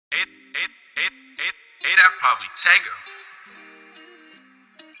probably Tego.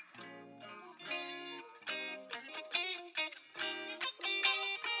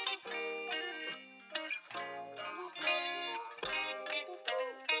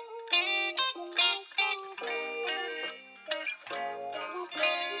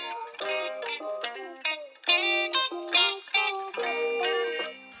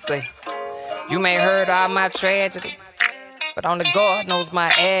 Say, you may heard all my tragedy, but only God knows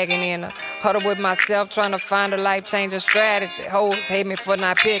my agony. In a huddle with myself, trying to find a life-changing strategy. Hoes hate me for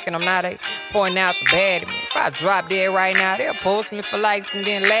not picking them, now they pointing out the bad in me. If I drop dead right now, they'll post me for likes and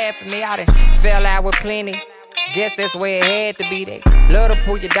then laugh at me. I done fell out with plenty, guess that's where it had to be. They love to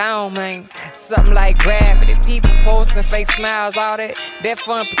pull you down, man, something like gravity. People posting fake smiles, all that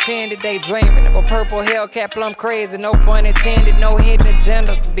fun pretended they dreaming of a purple Hellcat plum crazy, no pun intended, no hidden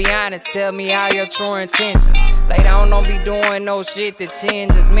agendas. To be honest, tell me all your true intentions. Later on, don't be doing no shit that Chin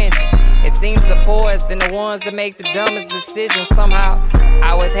just mentioned. It seems the poorest and the ones that make the dumbest decisions. Somehow,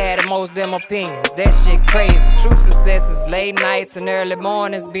 I always had the most them opinions. That shit crazy. True success is late nights and early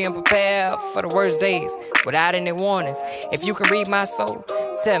mornings, being prepared for the worst days without any warnings. If you can read my soul,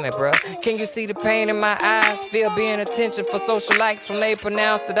 tell me, bruh, can you see the pain in my eyes? Feel being attention for social likes when they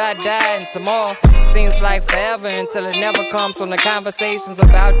pronounce that I died. And tomorrow seems like forever until it never comes. When the conversations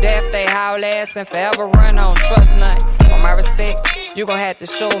about death, they how last and forever run on. Trust not. On my respect, you gon' have to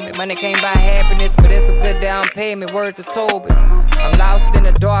show me. Money can't buy happiness, but it's a good down payment. Word to Toby. I'm lost in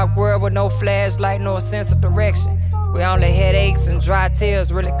a dark world with no flashlight, no sense of direction. We only headaches and dry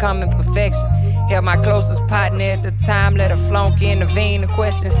tears, really come in perfection. Held my closest partner at the time, let a flunky intervene. The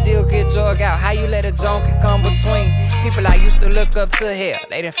question still get drug out, how you let a junkie come between? People I used to look up to, hell,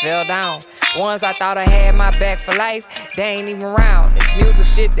 they done fell down. Ones I thought I had my back for life, they ain't even around. This music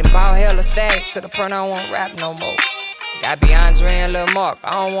shit then ball hella static to the point I don't want rap no more. Got Beyonce and Lil Mark,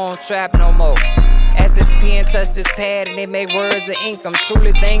 I don't want trap no more. As this pen touch this pad and they make words of ink, I'm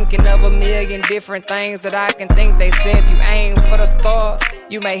truly thinking of a million different things that I can think. They say if you aim for the stars,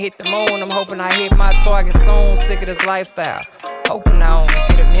 you may hit the moon. I'm hoping I hit my target soon. Sick of this lifestyle, hoping I don't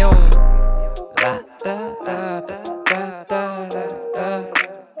get immune. La, da, da, da, da, da, da, da, da,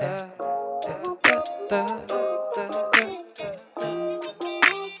 da, da.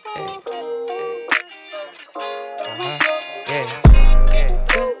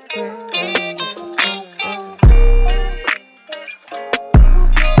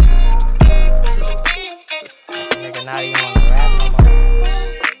 Not even wanna rap no more.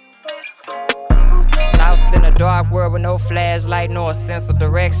 Lost in a dark world with no flashlight, no sense of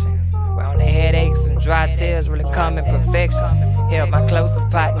direction. Where only headaches and dry tears really come in perfection. Held my closest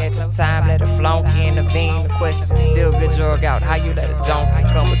partner at the time, let a flunky intervene. The question still get drug out, how you let a junkie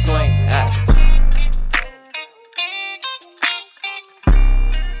come between?